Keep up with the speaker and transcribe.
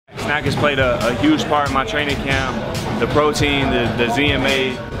snack has played a huge part in my training camp. The protein, the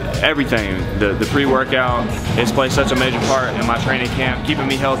ZMA, everything, the pre-workout, it's played such a major part in my training camp, keeping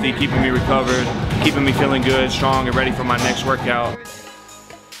me healthy, keeping me recovered, keeping me feeling good, strong, and ready for my next workout.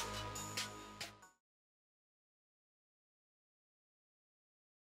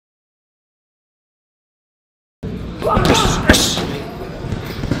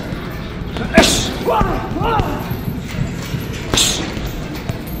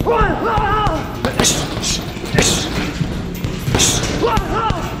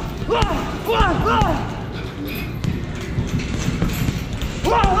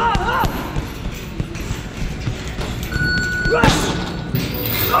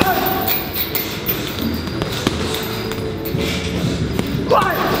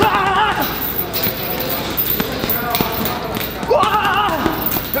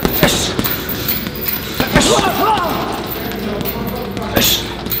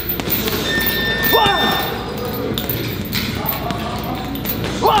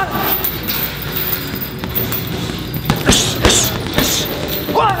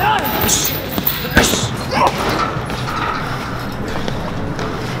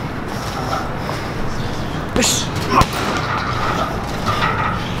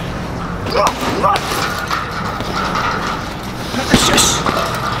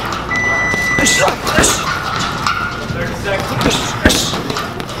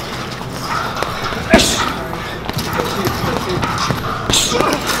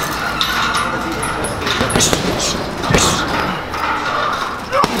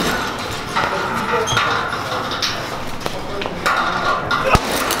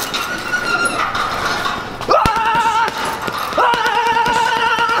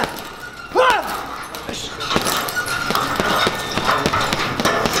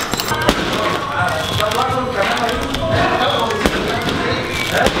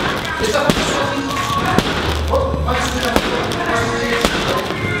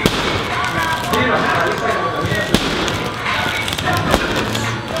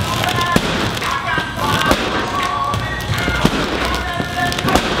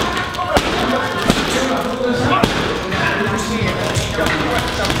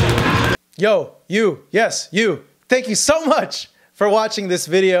 Yo, you, yes, you. Thank you so much for watching this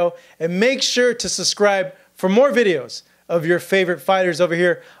video, and make sure to subscribe for more videos of your favorite fighters over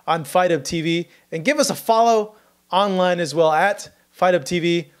here on Fight Up TV, and give us a follow online as well at Fight Up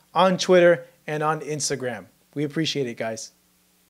TV on Twitter and on Instagram. We appreciate it, guys.